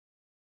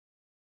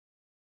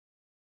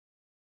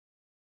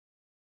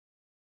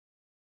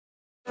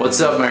What's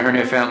up, my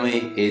hernia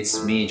family?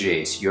 It's me,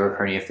 Jace, your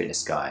hernia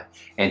fitness guy.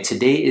 And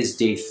today is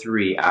day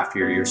 3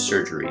 after your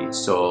surgery.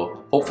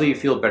 So hopefully you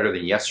feel better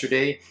than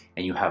yesterday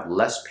and you have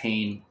less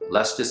pain,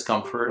 less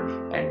discomfort,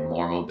 and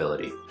more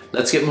mobility.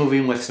 Let's get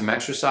moving with some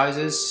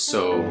exercises.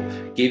 So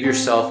give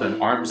yourself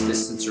an arm's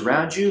distance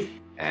around you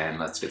and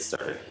let's get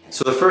started.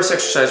 So the first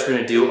exercise we're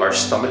gonna do are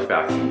stomach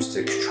vacuums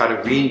to try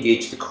to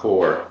re-engage the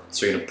core.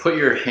 So you're gonna put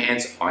your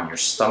hands on your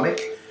stomach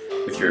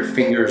with your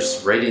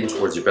fingers right in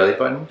towards your belly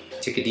button.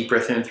 Take a deep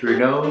breath in through your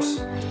nose.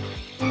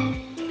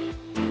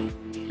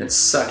 Then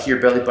suck your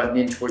belly button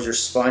in towards your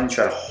spine.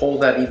 Try to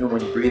hold that even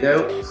when you breathe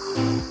out.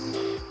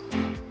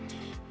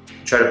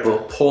 Try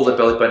to pull the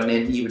belly button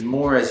in even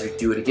more as you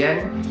do it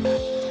again.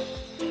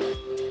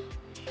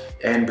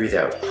 And breathe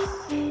out.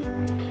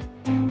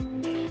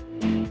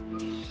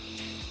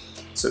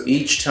 So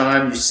each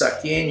time you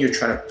suck in, you're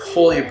trying to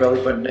pull your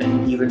belly button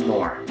in even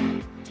more.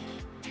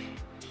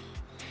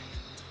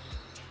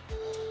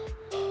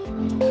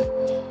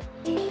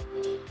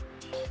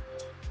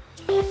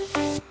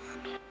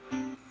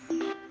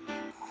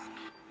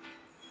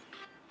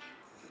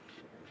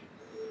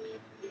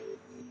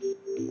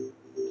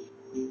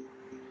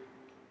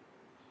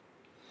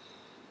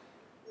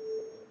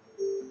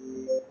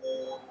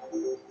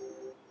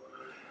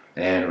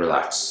 And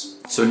relax.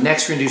 So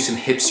next we're gonna do some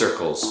hip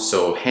circles.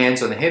 So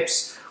hands on the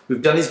hips.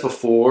 We've done these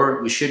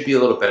before. We should be a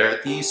little better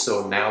at these.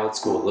 So now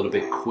let's go a little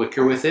bit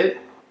quicker with it.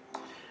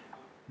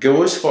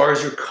 Go as far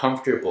as you're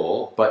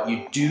comfortable, but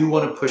you do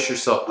want to push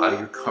yourself out of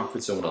your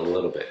comfort zone a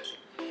little bit.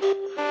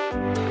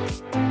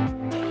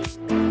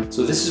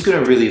 So this is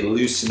gonna really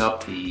loosen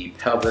up the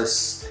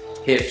pelvis,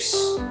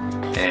 hips,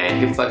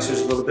 and hip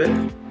flexors a little bit.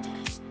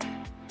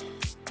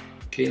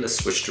 Okay, let's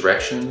switch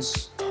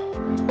directions.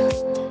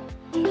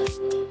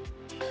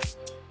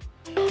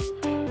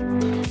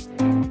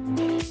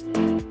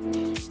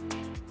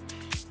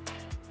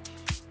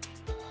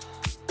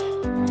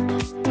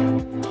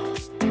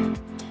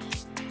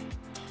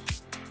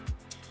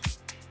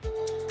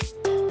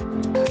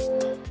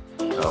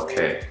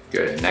 Okay,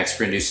 good. Next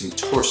we're gonna do some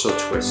torso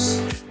twists.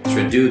 So we're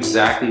gonna do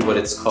exactly what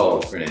it's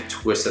called. We're gonna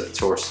twist at the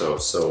torso.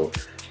 So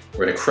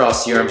we're gonna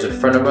cross the arms in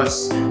front of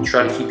us.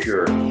 Try to keep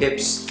your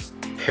hips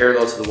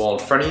parallel to the wall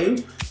in front of you.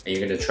 And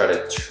you're gonna try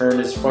to turn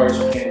as far as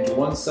you can to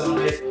one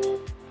side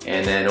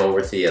and then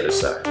over to the other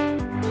side.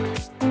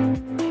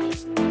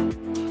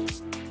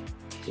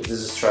 So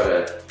this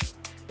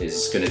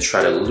is gonna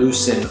try to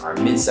loosen our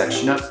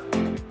midsection up.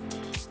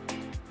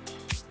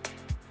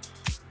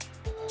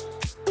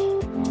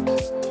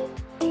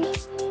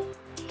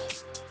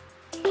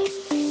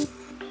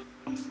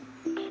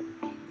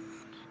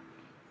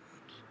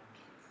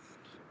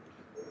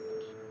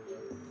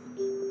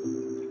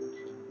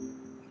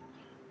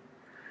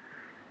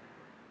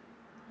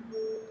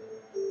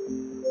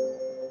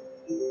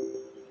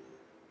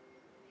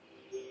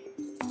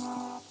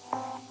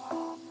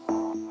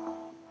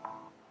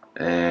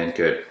 And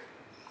good.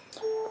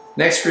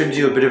 Next we're going to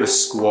do a bit of a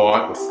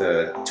squat with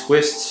a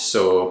twist.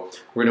 So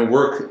we're going to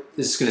work,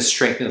 this is going to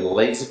strengthen the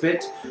legs a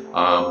bit,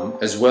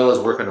 as well as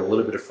work on a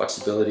little bit of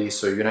flexibility.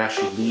 So you're going to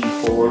actually lean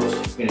forward,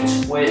 you're going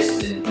to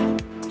twist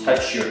and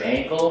touch your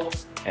ankle,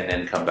 and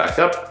then come back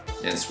up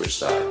and switch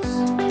sides.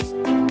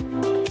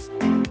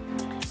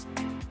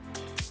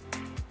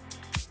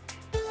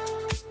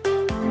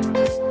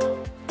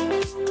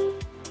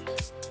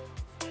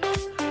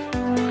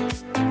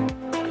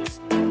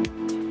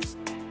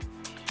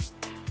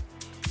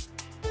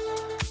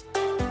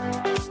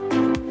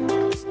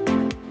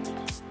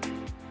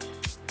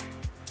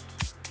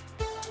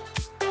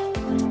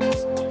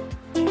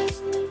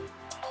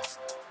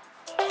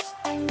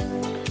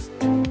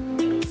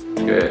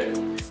 Good.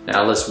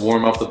 Now let's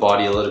warm up the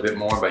body a little bit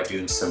more by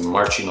doing some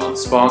marching on the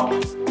spot.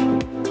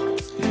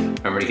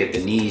 Remember to get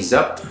the knees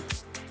up.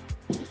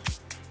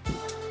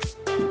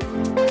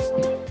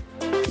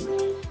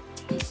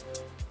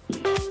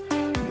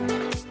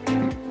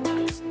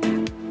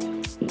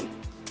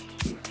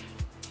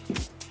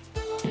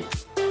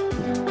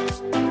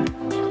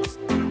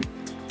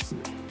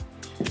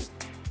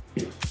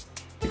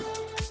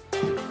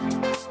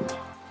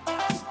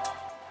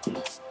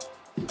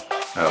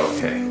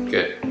 Okay,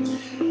 good.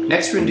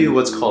 Next we're going to do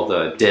what's called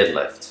a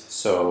deadlift.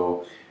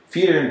 So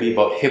feet are going to be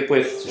about hip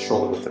width to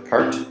shoulder width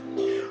apart.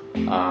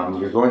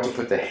 You're going to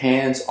put the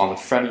hands on the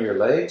front of your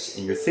legs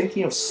and you're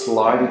thinking of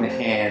sliding the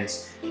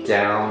hands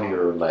down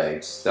your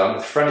legs, down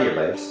the front of your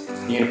legs.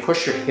 And you're going to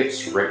push your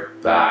hips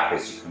right back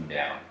as you come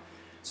down.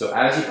 So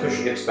as you push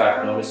your hips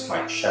back, notice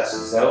my chest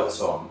is out,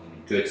 so I'm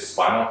in good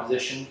spinal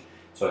position.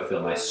 So I feel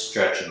a nice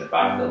stretch in the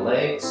back of the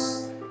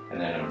legs, and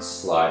then I'm going to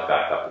slide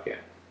back up again.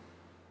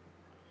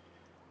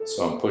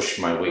 So I'm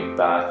pushing my weight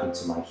back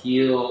into my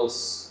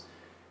heels.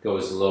 Go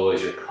as low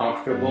as you're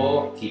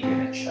comfortable,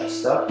 keeping the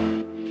chest up.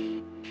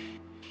 And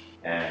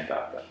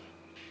back up.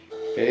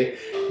 Okay,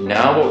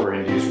 now what we're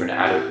going to do is we're going to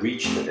add a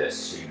reach to this.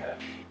 So you're going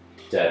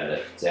to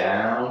deadlift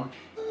down.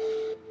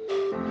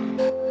 You're going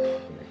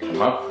to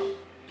come up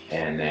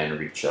and then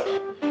reach up.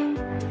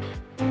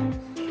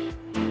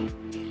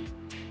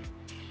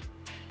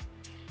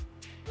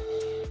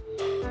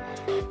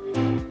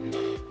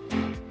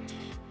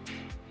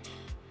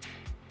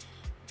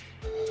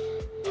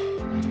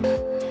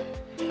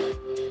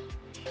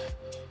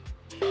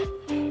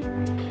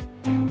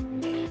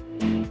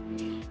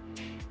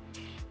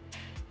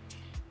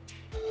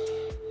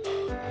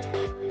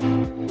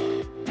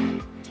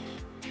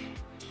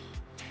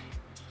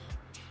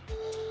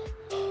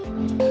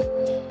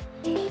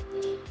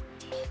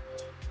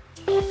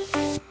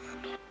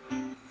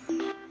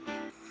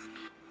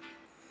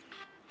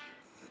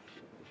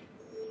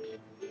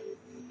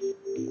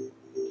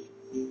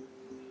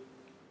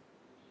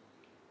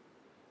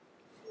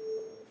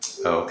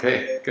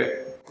 Okay,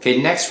 good.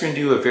 Okay, next we're gonna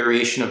do a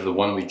variation of the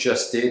one we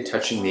just did,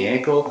 touching the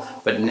ankle,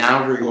 but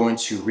now we're going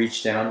to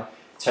reach down,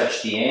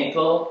 touch the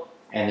ankle,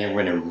 and then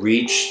we're gonna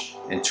reach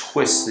and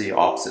twist the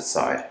opposite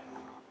side.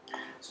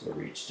 So we'll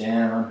reach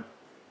down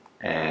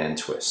and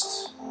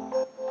twist.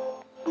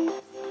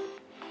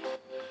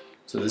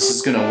 So this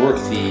is gonna work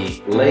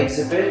the legs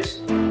a bit,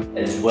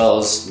 as well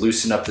as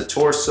loosen up the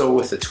torso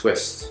with a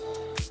twist.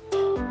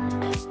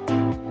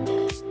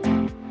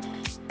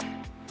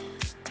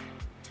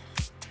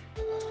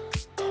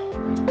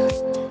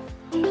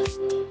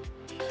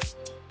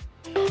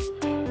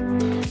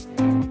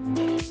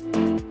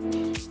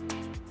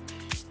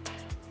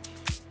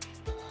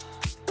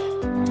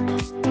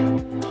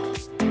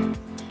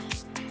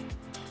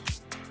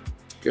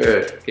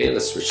 Good. Okay,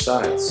 let's switch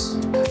sides.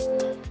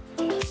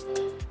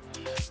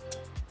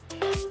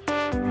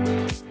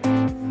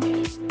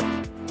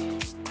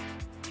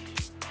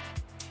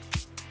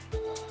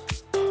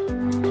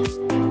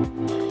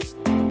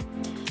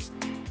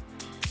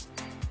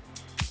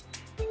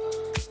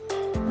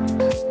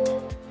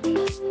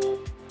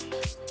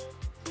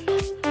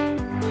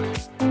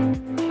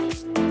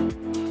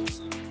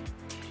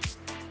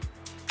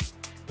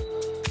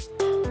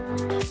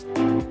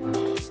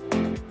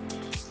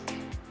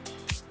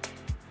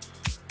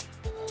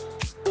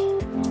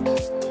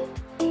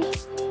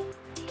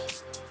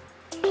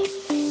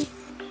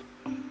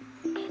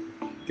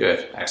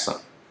 Good,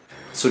 excellent.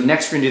 So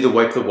next we're gonna do the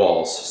wipe the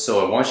walls.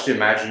 So I want you to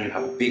imagine you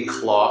have a big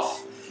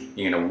cloth.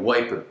 You're gonna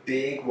wipe a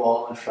big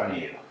wall in front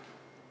of you.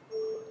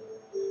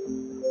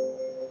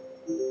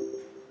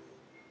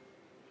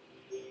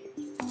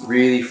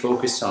 Really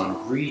focus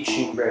on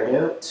reaching right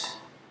out.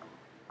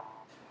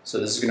 So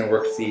this is gonna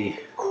work the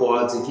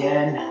quads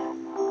again,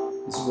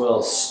 as well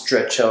as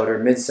stretch out our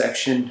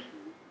midsection.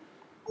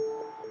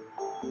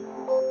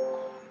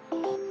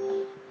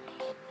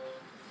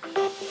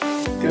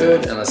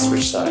 Good, and let's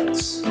switch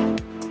sides.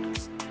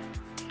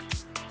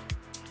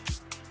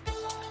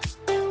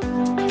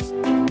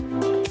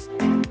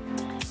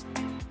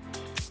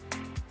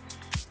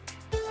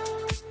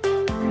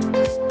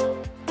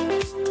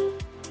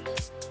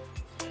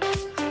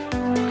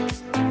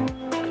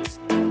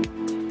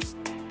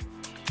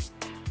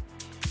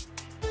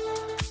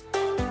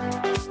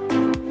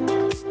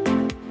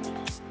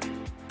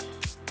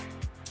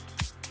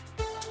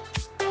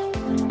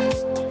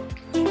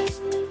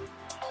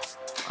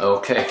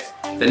 Okay,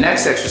 the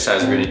next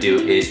exercise we're going to do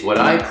is what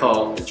I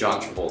call the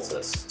John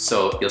Travolta's.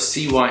 So you'll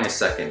see why in a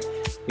second.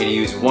 We're going to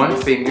use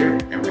one finger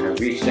and we're going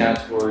to reach down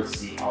towards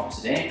the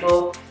opposite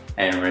ankle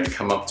and we're going to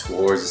come up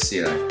towards the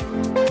ceiling.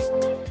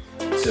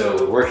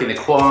 So we're working the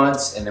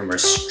quads and then we're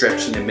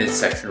stretching the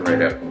midsection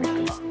right up when we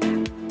come up.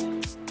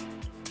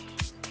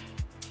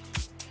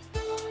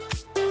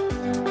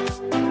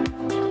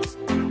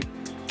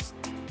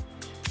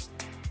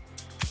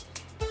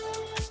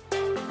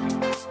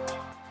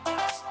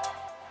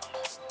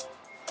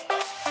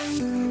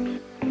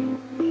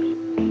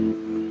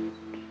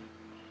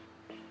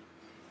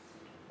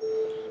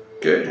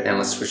 Good, and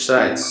let's switch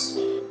sides.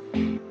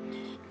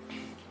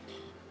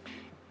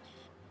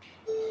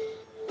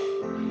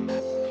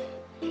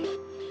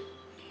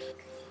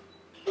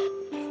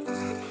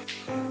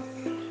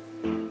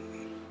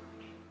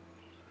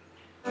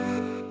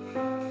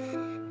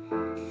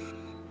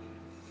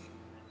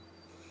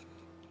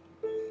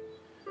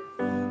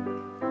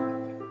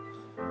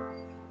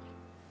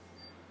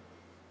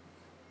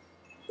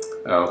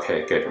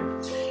 Okay, good.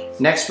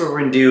 Next what we're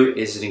going to do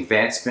is an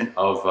advancement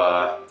of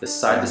the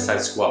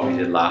side-to-side squat we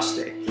did last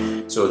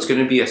day. So it's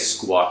going to be a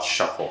squat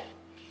shuffle.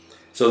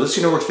 So this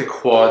is going to work the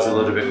quads a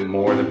little bit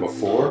more than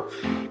before,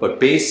 but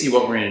basically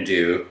what we're going to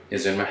do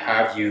is I'm going to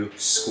have you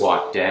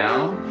squat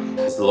down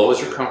as low as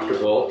you're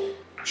comfortable,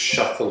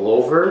 shuffle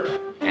over,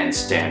 and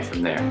stand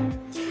from there.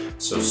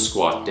 So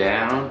squat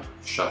down,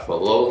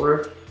 shuffle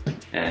over,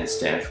 and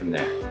stand from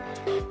there.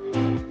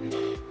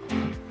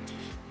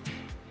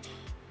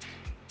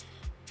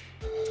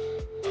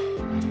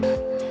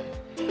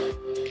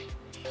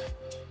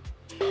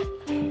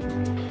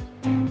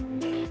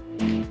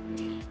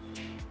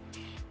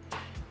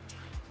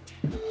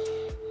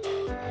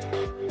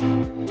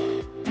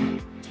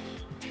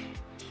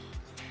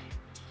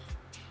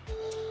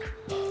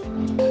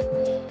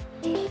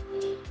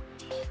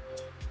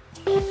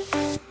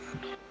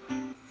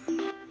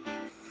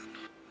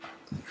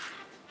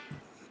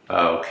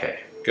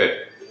 Okay,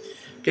 good.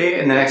 Okay,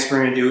 and the next we're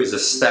going to do is a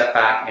step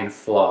back and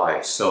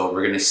fly. So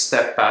we're going to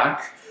step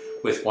back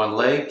with one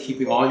leg,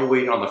 keeping all your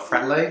weight on the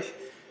front leg.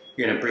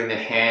 You're going to bring the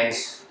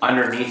hands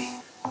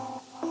underneath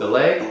the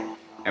leg,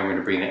 and we're going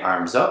to bring the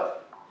arms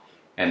up,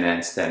 and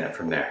then stand up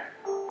from there.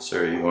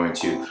 So you're going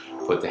to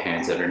put the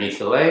hands underneath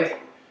the leg,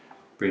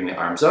 bring the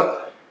arms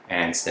up,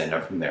 and stand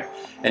up from there.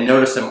 And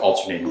notice I'm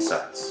alternating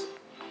sides.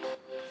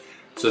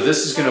 So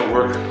this is going to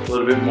work a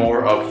little bit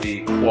more of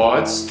the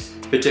quads,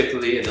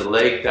 particularly in the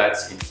leg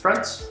that's in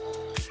front,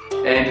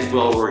 and as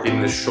well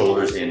working the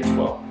shoulders in as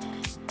well.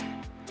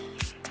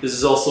 This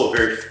is also a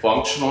very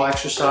functional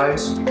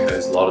exercise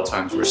because a lot of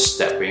times we're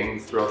stepping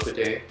throughout the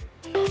day.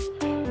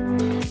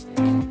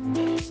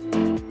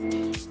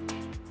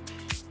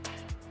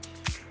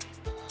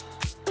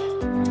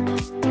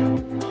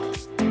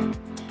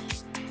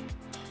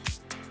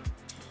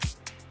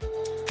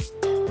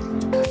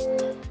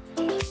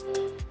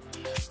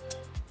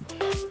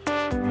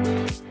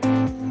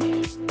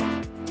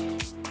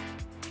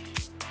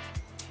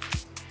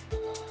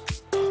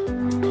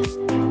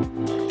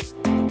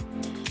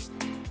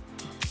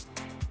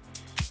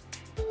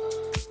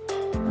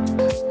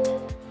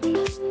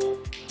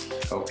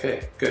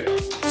 Okay,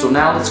 good. So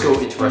now let's go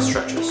into our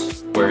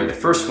stretches, where the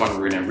first one,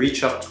 we're gonna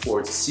reach up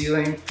towards the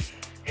ceiling,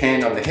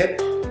 hand on the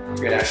hip. We're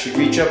gonna actually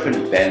reach up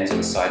and bend to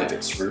the side of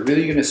it. So we're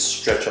really gonna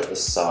stretch up the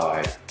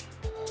side.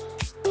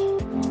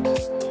 We're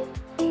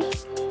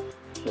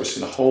just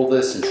gonna hold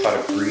this and try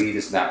to breathe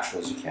as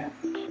natural as you can.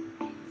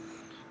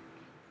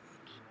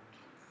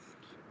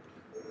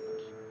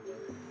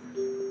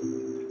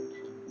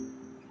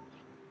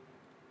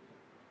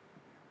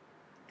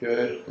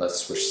 Good,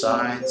 let's switch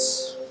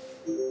sides.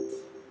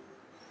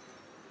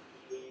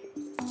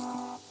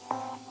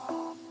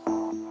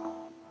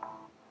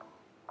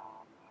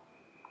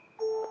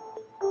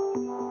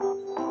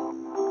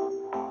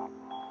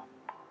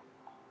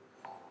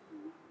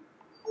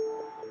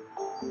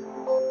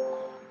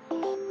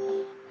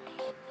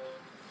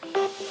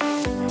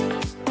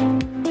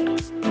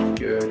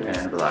 Good,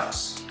 and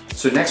relax.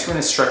 So next we're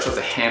going to stretch out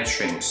the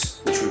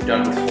hamstrings, which we've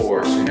done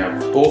before. So you're going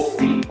to have both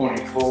feet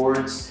pointing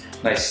forwards,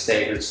 nice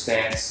staggered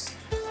stance.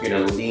 You're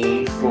going to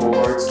lean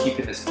forwards,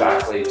 keeping this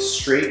back leg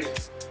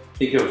straight.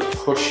 Think of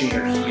pushing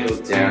your heel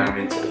down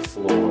into the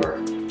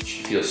floor. You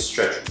should feel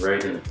stretched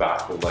right in the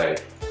back of the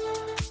leg.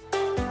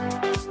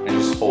 And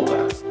just hold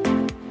that.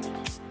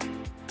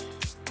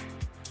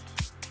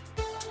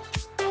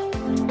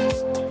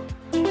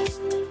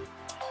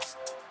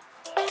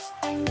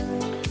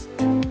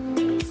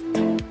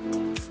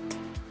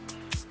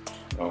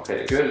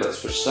 Okay, good, let's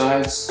switch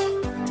sides.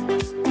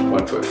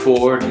 One foot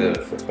forward, the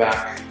other foot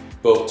back,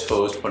 both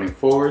toes pointing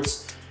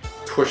forwards.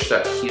 Push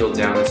that heel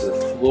down into the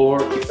floor,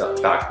 keep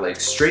that back leg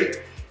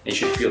straight, and you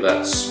should feel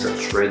that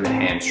stretch right in the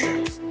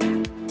hamstring.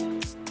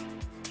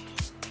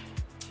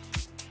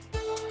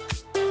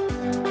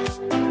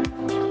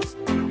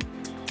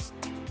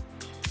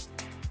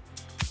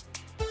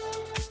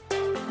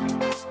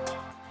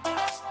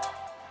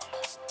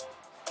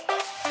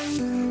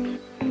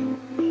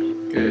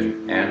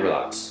 Good, and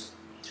relax.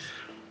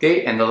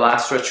 Okay, and the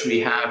last stretch we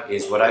have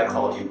is what I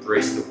call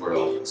embrace the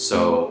world.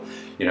 So,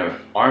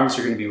 arms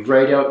are gonna be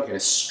right out. You're gonna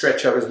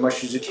stretch out as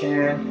much as you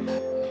can.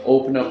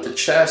 Open up the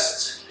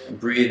chest, and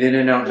breathe in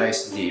and out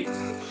nice and deep.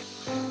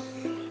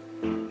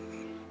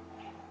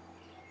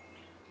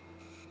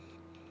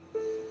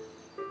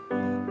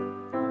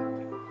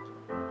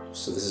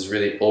 So this is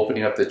really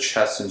opening up the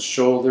chest and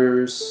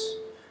shoulders.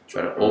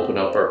 Trying to open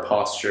up our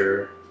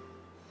posture.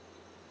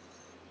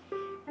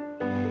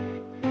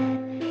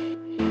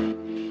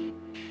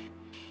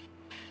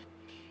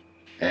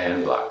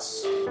 And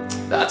relax.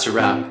 That's a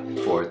wrap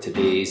for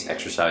today's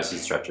exercises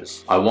and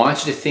stretches. I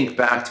want you to think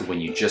back to when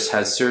you just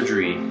had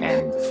surgery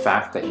and the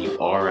fact that you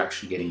are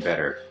actually getting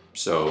better.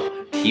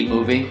 So keep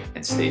moving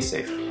and stay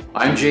safe.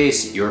 I'm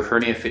Jace, your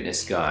hernia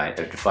fitness guy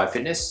at Defy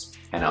Fitness,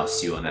 and I'll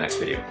see you on the next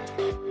video.